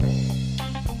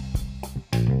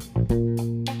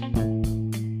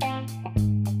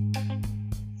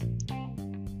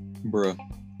bro.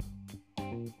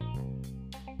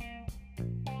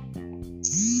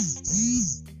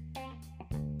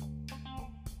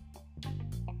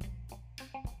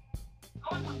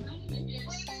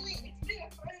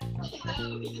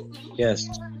 Yes.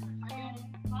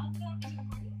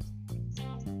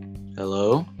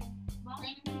 Hello?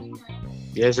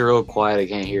 You guys are real quiet. I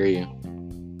can't hear you.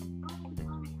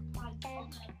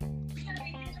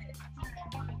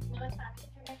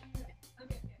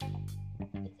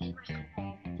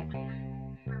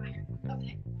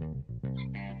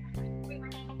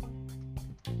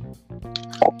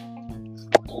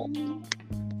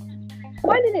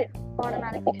 Why did it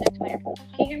automatically connect to my AirPods?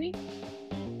 Can you hear me?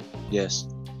 Yes.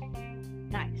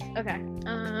 Nice. Okay.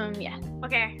 Yeah.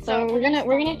 Okay. So we're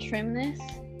gonna trim this.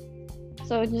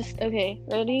 So just okay.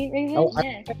 Ready, Raven? Oh,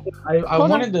 Yeah. I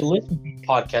wanted to listen to the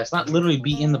podcast, not literally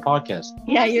be in the podcast.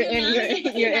 Yeah, you're in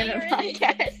a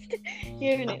podcast.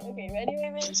 You're in it. Okay, ready,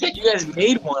 Raven? You said you guys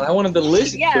made one. I wanted to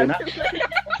listen to it.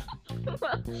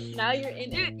 Well, now you're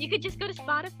in it. Dude, you could just go to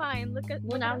Spotify and look at.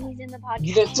 Well, now he's in the podcast.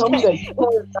 You guys told me that you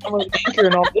were download Anchor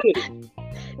and all this.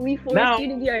 We forced Now- you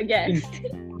to be our guest.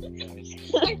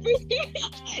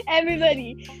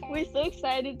 Everybody, we're so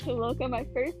excited to welcome our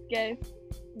first guest,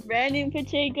 Brandon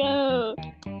Pacheco.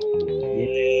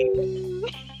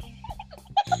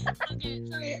 Okay,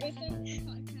 so we're starting this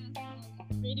podcast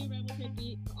called Radio Rebel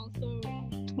Cookie, but also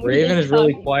Raven is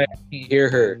really quiet. I can't hear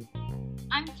her.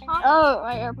 I'm talking. Oh,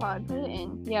 my AirPod. Put it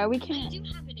in. Yeah, we I can't. do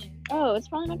have it in. Oh, it's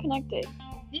probably not connected.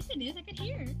 Yes, it is. I could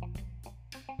hear.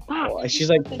 Wow. Oh, she's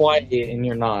like quiet and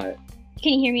you're not.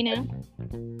 Can you hear me now?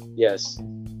 Yes.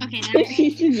 Okay, now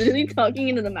She's really talking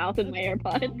into the mouth with my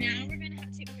AirPod. now we're gonna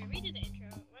have to redo the intro.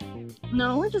 What are we doing?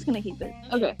 No, we're just gonna keep it.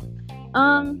 Okay.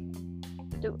 Wow,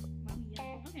 yeah.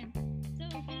 Okay. So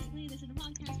basically, this is a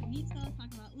podcast where me and Stella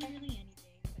talk about literally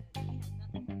anything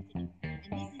because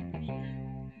we have nothing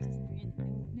else to do.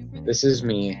 And This is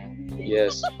me.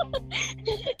 Yes.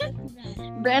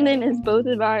 Brandon is both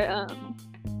of our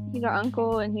he's our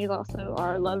uncle and he's also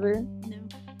our lover. No.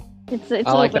 It's I an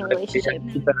like open that. relationship.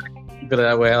 Keep it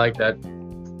that way. I like that.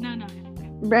 No.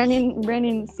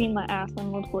 Brandon's seen my ass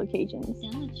on multiple occasions.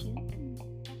 Stella, chill.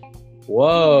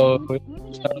 Whoa. What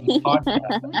would you like to talk about?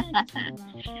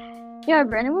 Yeah,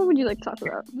 Brandon, what would you like to talk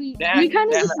about? We We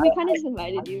kind of just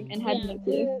invited you and had no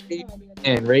clue.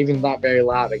 And Raven's not very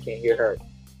loud. I can't hear her.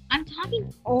 I'm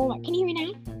talking. Oh, can you hear me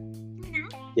now? Hear me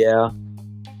now?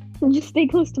 Yeah. Just stay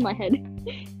close to my head.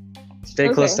 Stay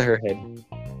close Okay. to her head.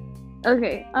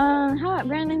 Okay. Hi,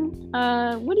 Brandon.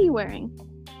 What are you wearing?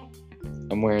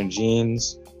 I'm wearing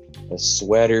jeans, a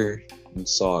sweater, and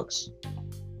socks.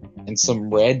 And some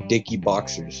red Dickie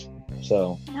boxers.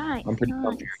 So, Nice. I'm pretty nice.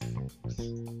 comfy.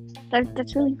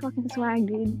 That's really fucking swag,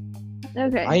 dude.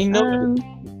 Okay. I know.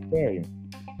 Very.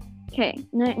 Okay.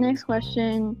 Next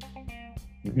question.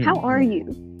 Mhm. How are you?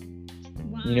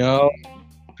 Wow. You know,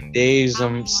 some days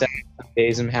I'm sad, some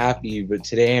days I'm happy, but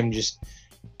today I'm just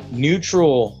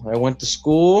neutral. I went to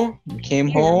school, came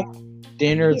home,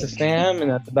 dinner with the fam, and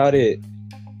that's about it.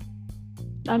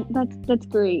 That's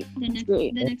great. That's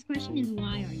great. The next question is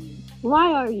why are you?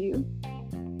 Why are you?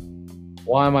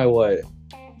 Why am I what?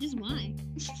 Just why?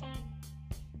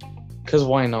 Because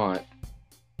why not?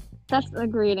 That's a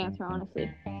great answer,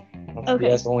 honestly. Okay,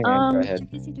 That's the only answer I had.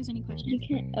 Check this if there's any questions. You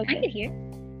can't. I Okay. could hear.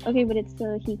 Okay, but it's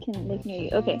so they can hear you.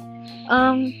 Okay.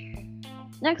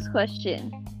 Next question.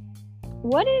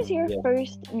 What is your Yeah.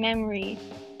 first memory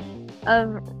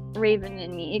of Raven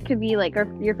and me? It could be like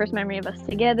your first memory of us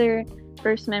together,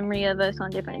 first memory of us on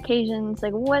different occasions.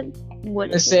 Like what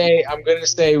is it? I'm gonna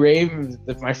say Raven.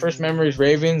 If my first memory is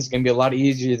Raven's gonna be a lot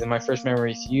easier than my first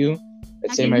memory is you.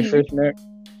 I'd say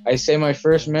my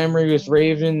first memory was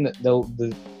Raven.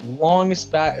 The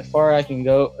longest as far as I can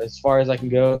go, is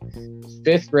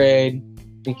 5th grade. I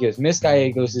think it was Miss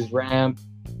Gallegos' ramp.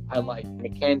 I liked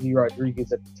Mackenzie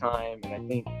Rodriguez at the time, and I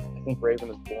think Raven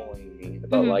was bullying me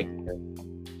about Mhm. liking her.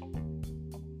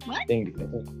 What? I think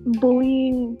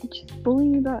Bullying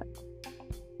about.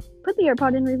 Put the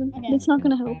AirPod in, Raven. Okay. It's not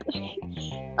gonna help.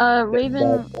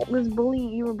 Raven was bullying.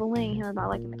 You were bullying him about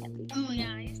liking Mackenzie. Oh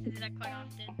yeah, I used to do that quite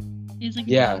often. It was like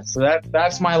yeah. So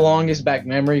that's my longest back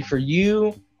memory. For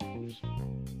you,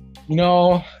 you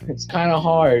know, it's kind of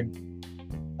hard.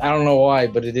 I don't know why,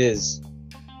 but it is.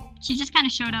 She just kind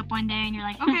of showed up one day, and you're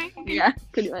like, okay. Yeah,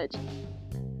 pretty much.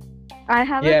 I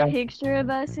have Yeah. a picture of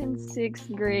us in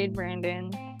 6th grade,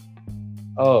 Brandon.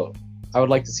 Oh, I would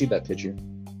like to see that picture.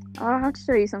 I'll have to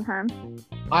show you sometime.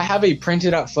 I have a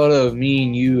printed out photo of me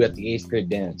and you at the 8th grade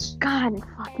dance. God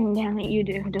fucking damn it, you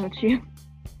do, don't you?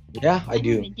 Yeah, I have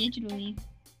do. it digitally.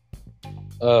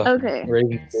 Okay.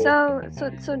 Raven. So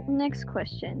next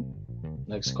question.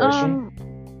 Next question.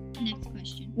 Next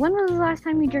question. When was the last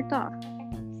time you jerked off? So,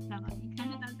 you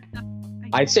kind of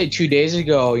I'd say 2 days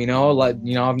ago.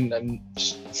 I'm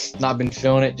just not been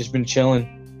feeling it. Just been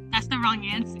chilling. That's the wrong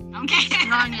answer. Okay.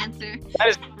 Wrong answer. That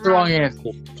is the wrong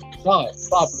answer.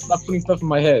 Stop putting stuff in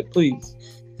my head, please.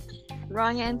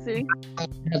 Wrong answer. I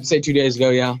have to say 2 days ago.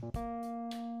 Yeah.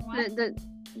 What?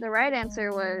 The right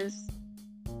answer was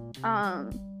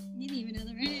You didn't even know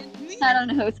the right answer. sat on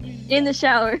a host in the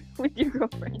shower with your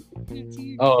girlfriend.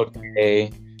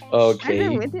 Okay. I've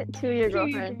been with it to your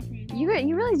girlfriend. You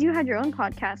realize you had your own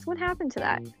podcast. What happened to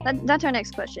that? That's our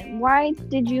next question. Why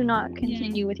did you not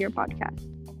continue with your podcast?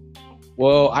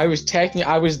 Well, I was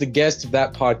the guest of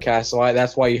that podcast, so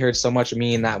that's why you heard so much of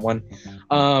me in that one.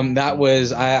 That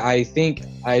was I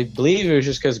believe it was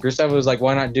just because Gustavo was like,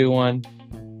 why not do one?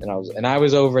 And I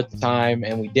was over at the time,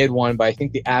 and we did one, but I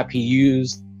think the app he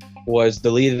used was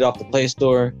deleted off the Play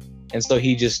Store, and so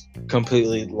he just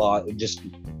completely lost.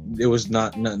 It was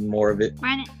nothing more of it.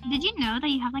 Brandon, did you know that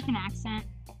you have like an accent?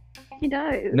 He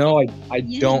does. No, I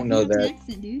don't know that.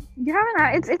 Accent, dude. You have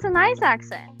it's a nice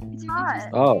accent. It's hot.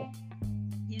 Oh,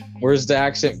 Yeah, where's the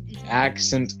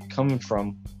accent coming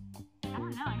from? I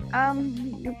don't know.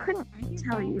 You couldn't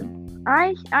tell you.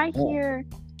 I hear.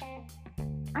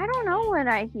 I don't know what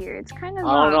I hear. It's kind of.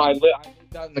 I don't know. I lived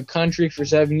out in the country for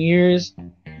 7 years,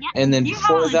 and then You have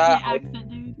before a that, legit accent,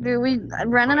 dude. Dude,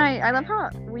 Ren and I love how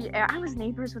I was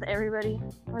neighbors with everybody.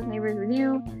 I was neighbors with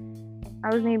you.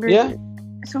 I was neighbors with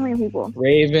so many people.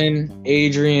 Raven,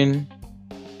 Adrian,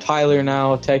 Tyler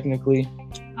now technically,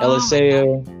 Oh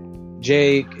Eliseo,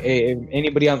 Jake,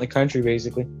 anybody out in the country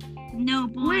basically. No,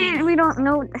 boy. We don't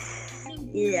know.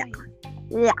 Yeah.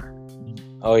 Yeah.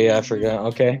 Oh yeah, I forgot.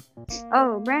 Okay.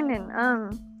 Oh, Brandon.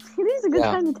 This is a good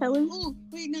Yeah. time to tell him. Oh,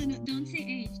 wait, no, don't say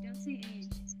age. Don't say age.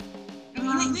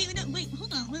 Oh, wait,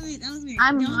 hold on. Wait, that was weird.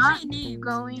 I'm Don't not say names.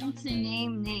 going Don't to say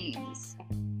name names,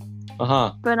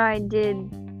 But but I did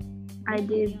lose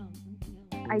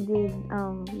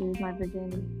my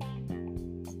virginity.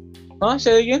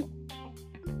 Say it again.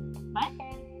 What?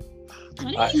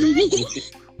 What I- did you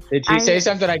Did you say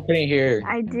something I couldn't hear?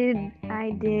 I did.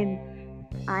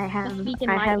 I have Speak in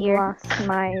my ear. lost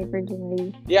my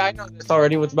virginity. Yeah, I know this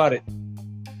already. What's about it?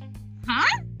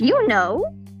 Huh? You know?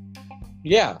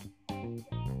 Yeah.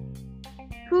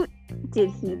 Did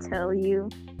he tell you?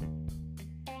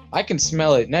 I can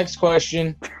smell it. Next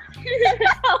question.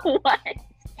 What?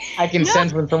 I can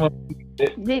sense when someone.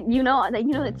 Did you know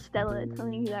it's Stella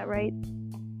telling you that, right?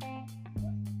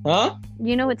 Huh?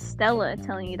 You know it's Stella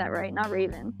telling you that, right? Not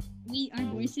Raven. Our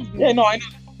voices. Yeah, no, I know.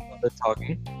 They're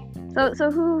talking. So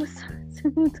who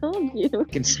told you? I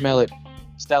can smell it.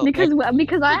 Stella. Because I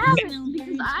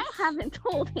Smell haven't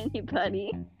told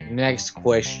anybody. Next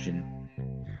question.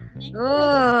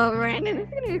 Oh, Brandon, this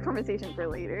is gonna be a conversation for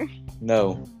later.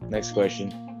 No. Next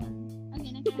question.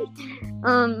 Okay, next question.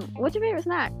 What's your favorite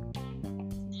snack?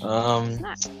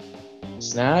 Snack.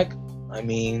 Snack. I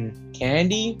mean,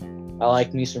 candy. I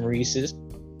like me some Reese's.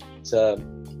 It's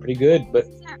pretty good, but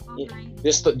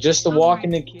just to walk in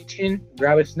the kitchen,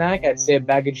 grab a snack. I'd say a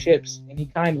bag of chips, any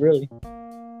kind, really.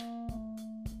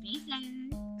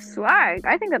 Swag.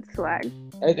 I think that's swag.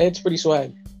 It's pretty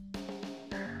swag.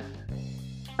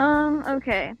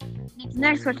 Okay.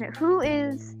 Next question. Who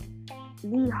is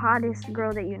the hottest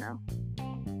girl that you know?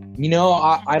 You know,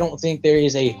 I don't think there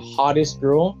is a hottest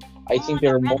girl. I think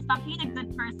there are more. Stop being a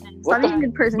good person. What Stop being a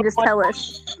good person. Just tell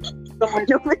us.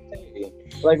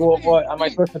 Like, what? Am I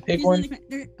supposed to pick one?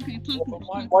 Okay,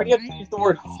 Why do you have to use the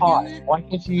word hot? Why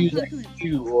can't you use like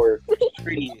cute or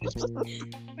pretty?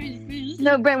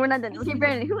 No, Brandon, we're not done. Okay,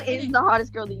 Brandon, who is the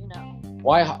hottest girl that you know?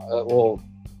 Why? Well,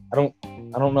 I don't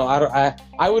know.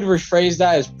 I would rephrase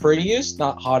that as prettiest,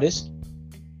 not hottest.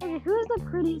 Okay, who is the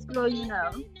prettiest girl you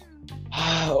know?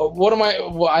 What am I?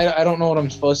 Well, I don't know what I'm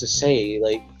supposed to say.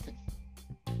 Like,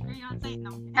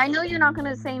 I know you're not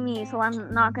gonna say me, so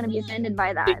I'm not gonna be offended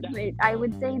by that. But I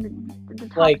would say the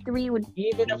top Like, three would.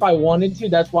 even if I wanted to,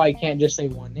 that's why I can't just say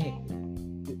one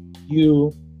name.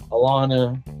 You,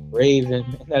 Alana, Raven,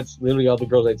 and that's literally all the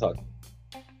girls I talk to.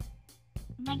 Oh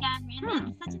my god, Brandon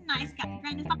is such a nice guy.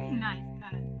 Brandon's such a nice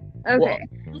guy. Okay.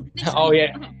 Oh,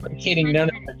 yeah. I'm kidding. None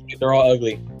of them. They're all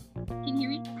ugly. Can you hear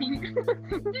me? Can you hear me?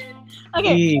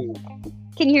 Okay. Ew.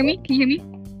 Can you hear me? Can you hear me?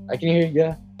 I can hear you.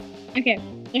 Yeah. Okay,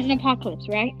 there's an apocalypse,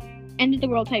 right? End of the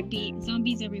world type beat.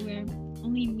 Zombies everywhere.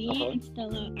 Only me and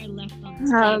Stella are left on this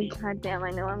Oh planet. god damn!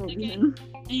 I know I'm Okay. leaving.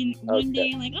 And one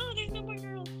day, like, oh, there's no more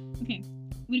girls. Okay,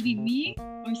 would it be me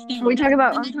or Stella? Are we talking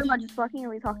about? And Are we then talking about just fucking? Or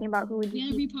are we talking about who would we you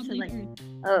gotta keep to repopulate like? Earth.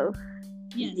 Oh.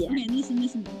 Yes. Yeah. Okay,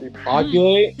 listen.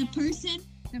 Populate. The person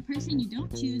the person you don't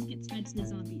choose gets fed to the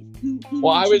zombies. Who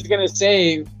Well, would I you was gonna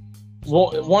say,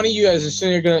 well, one of you guys is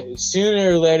sooner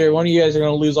or later, one of you guys are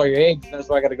gonna lose all your eggs. That's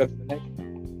why I gotta go to the next.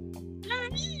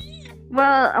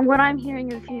 Well, what I'm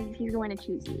hearing is he's going to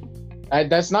choose you.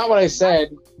 That's not what I said.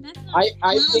 That's not, I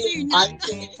Well, you're think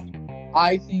not-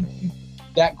 I think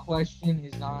that question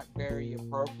is not very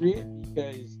appropriate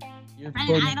because you're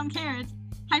Brandon, putting I don't care. It's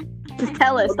Just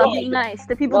tell us. Stop being nice.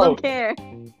 The people No. don't care.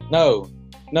 no,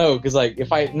 because like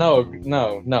if I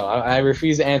I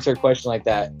refuse to answer a question like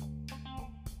that.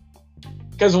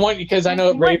 Because I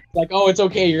know Raven's like, oh, it's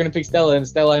okay, you're gonna pick Stella, and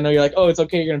Stella, I know you're like, oh, it's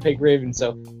okay, you're gonna pick Raven,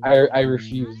 so I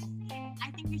refuse. I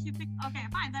think you should pick. Okay,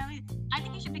 fine. Then I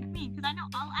think you should pick me because I know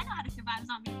how to survive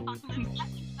zombie apocalypse. I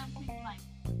think something like.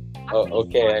 I'm Oh,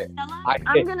 pretty okay. smart,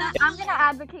 Stella. I'm gonna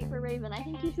advocate for Raven. I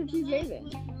think you should choose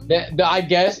Raven. I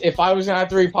guess if I was gonna have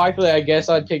to repopulate, I guess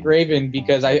I'd pick Raven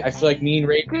because I feel like me and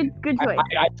Raven, Good choice.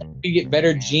 I think we get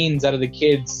better genes out of the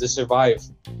kids to survive.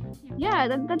 Yeah,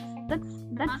 that's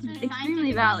Also,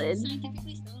 extremely valid.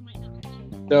 Scientifically, Stella might not have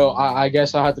So I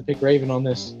guess I'll have to pick Raven on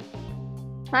this.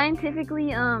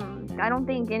 Scientifically, I don't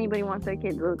think anybody wants their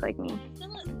kid to look like me.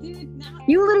 Stella, dude, now.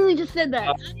 You literally just said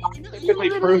that. You Typically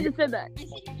literally just said that. I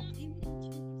said you're not able to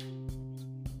choose.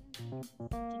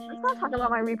 Let's not talk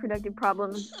about my reproductive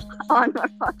problems on our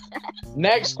podcast.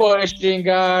 Next question,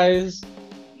 guys.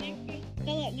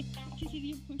 Stella, just give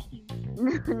you a question.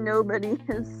 Nobody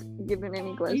has given any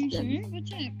Are you questions. sure? We'll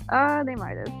check. They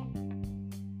might have.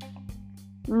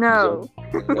 No.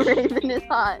 Raven is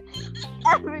hot.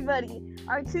 Everybody,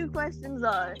 our two questions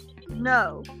are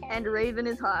no and Raven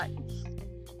is hot.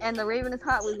 And the Raven is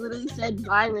hot was literally said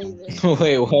by Raven.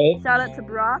 Wait, what? Shout out to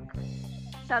Brock.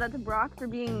 Shout out to Brock for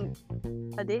being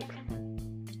a dick.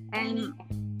 And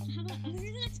How about, here's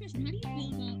the next question. How do you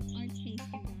feel about our taste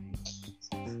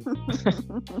in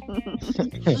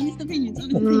guys? Honest opinions,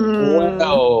 honest opinions.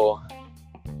 Well,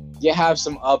 you have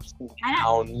some ups and I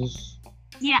know. downs.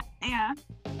 Yeah.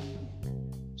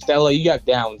 Stella, you got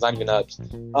downs. I'm gonna ups.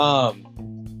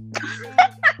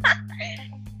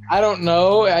 I don't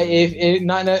know.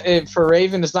 If for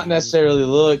Raven, it's not necessarily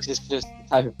looks. It's just the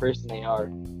type of person they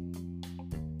are.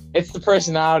 It's the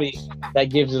personality that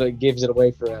gives it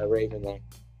away for Raven there.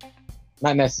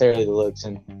 Not necessarily the looks.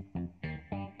 And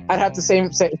I'd have to say.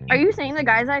 are you saying the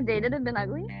guys I've dated have been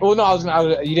ugly? Well, no,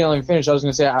 you didn't let me finish. I was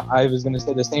gonna say I was gonna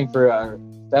say the same for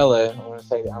Stella. I'm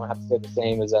gonna have to say the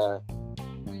same as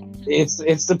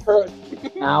It's the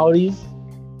personalities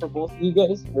for both of you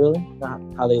guys, really, not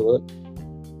how they look.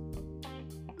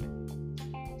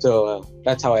 So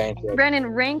that's how I answer it. Brandon,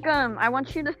 rank them. I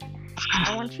want you to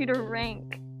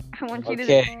rank. I want you to.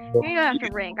 Okay. You don't have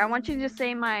to rank. I want you to just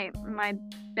say my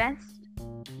best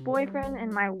boyfriend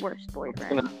and my worst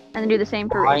boyfriend, and then do the same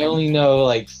for I Raven. only know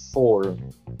like 4.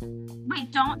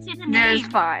 Wait, don't say the There's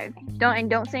name. 5.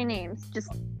 Don't say names. Just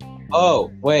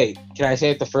Oh, wait. Can I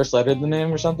say it the first letter of the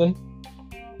name or something?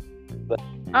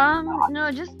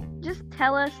 no, just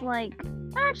tell us like.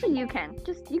 Actually, you can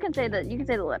say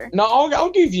the letter. No, I'll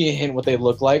give you a hint what they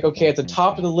look like. Okay, at the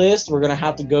top of the list, we're gonna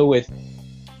have to go with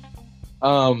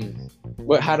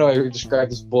how do I describe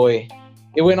this boy?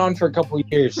 It went on for a couple of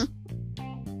years.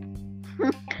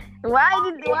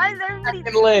 Why is everybody?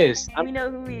 Second list. We know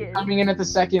who he is. Coming in at the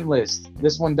second list.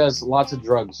 This one does lots of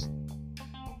drugs.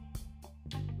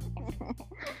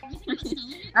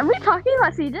 Are we talking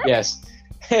about CJ? Yes.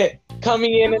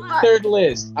 Coming in at the third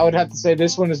list, I would have to say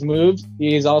this one is moved.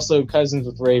 He is also cousins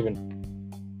with Raven.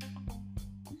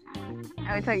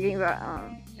 Are we talking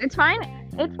about? It's fine.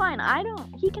 It's fine.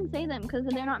 He can say them because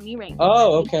they're not me ranking.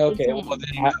 Oh, okay. It's him. Well,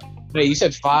 then, wait, you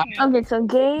said 5. Okay, so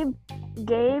Gabe,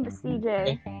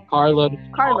 CJ, Carlos,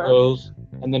 Carlos,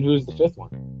 and then who's the 5th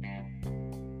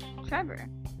one? Trevor.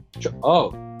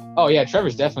 Oh yeah,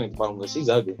 Trevor's definitely at the bottom of the list. He's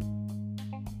ugly.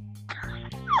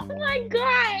 Oh my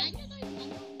god!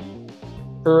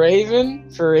 For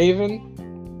Raven,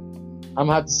 I'm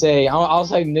gonna have to say I'll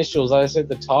say initials. I said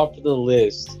the top of the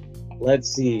list. Let's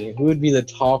see who would be the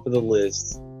top of the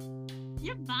list.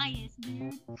 You're biased,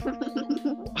 dude.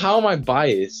 How am I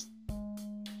biased?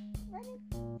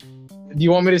 Do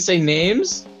you want me to say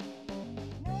names?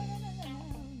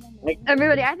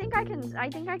 Everybody, I think I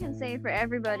can say for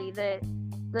everybody that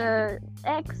the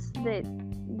ex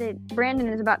that Brandon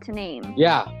is about to name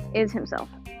Yeah. is himself.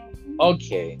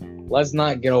 Okay. Let's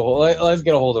not get a hold. Let's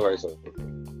get a hold of ourselves.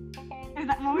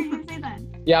 What were you gonna say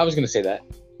then? Yeah, I was gonna say that.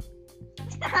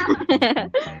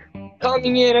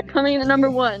 Coming in, Coming in at number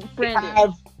 1, we Brandon.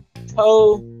 have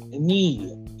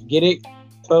Tony. Get it?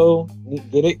 Tony.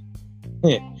 Get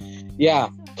it? Yeah.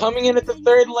 Coming in at the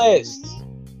third list,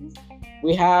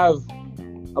 we have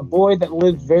a boy that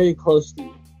lives very close to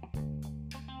you.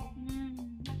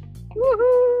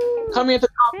 Coming at the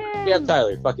top, we have Him.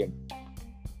 Tyler. Fuck him.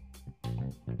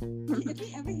 If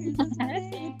he ever hears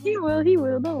this, He will. He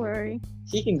will. Don't worry.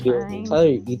 He can do Fine. it.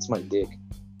 Tyler eats my dick.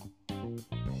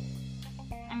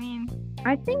 I mean,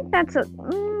 I think that's a.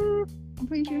 I'm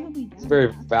pretty sure he'll be It's a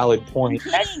very valid point.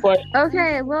 Next question.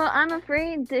 Okay, well, I'm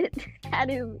afraid that that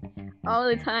is all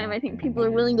the time I think people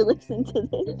are willing to listen to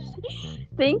this.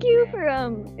 Thank you for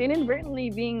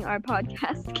inadvertently being our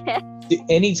podcast guest.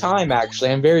 Anytime, actually.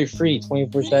 I'm very free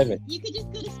 24/7. You could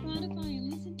just go to Spotify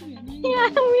and listen to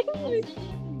it.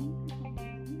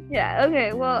 Yeah,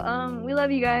 okay, well, we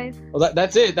love you guys. Well,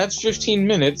 that's it. That's 15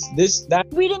 minutes.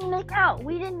 We didn't make out.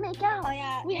 We didn't make out. Oh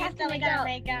yeah, We have to make out.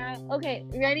 Okay,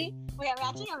 ready? Wait, are we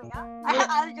actually going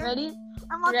out? Ready?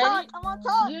 I'm on Ready? talk. I'm on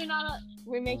talk. You're not.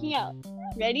 We're making out.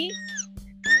 Ready?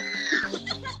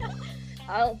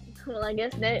 Well, I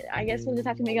guess we'll just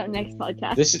have to make out next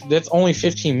podcast. That's only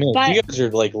 15 minutes. Bye. You guys are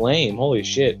like lame. Holy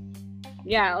shit.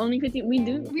 Yeah, only 15. We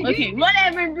do. We Okay,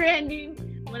 whatever, Brandon.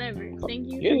 Whatever. Thank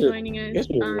you You for guys are- joining you guys us.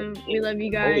 are- We love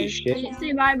you Holy guys. shit.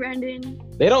 Say bye, Brandon.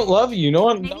 They don't love you. No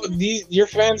one. No, your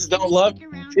fans don't love Stick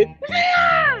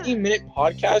around. 15-minute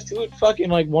podcast. Who would fucking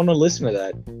like want to listen to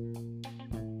that?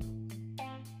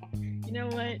 You know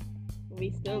what?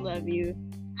 We still love you.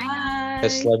 I know. I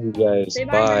just love you guys. Say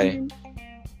bye, Bye.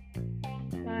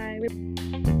 Brandon. Bye.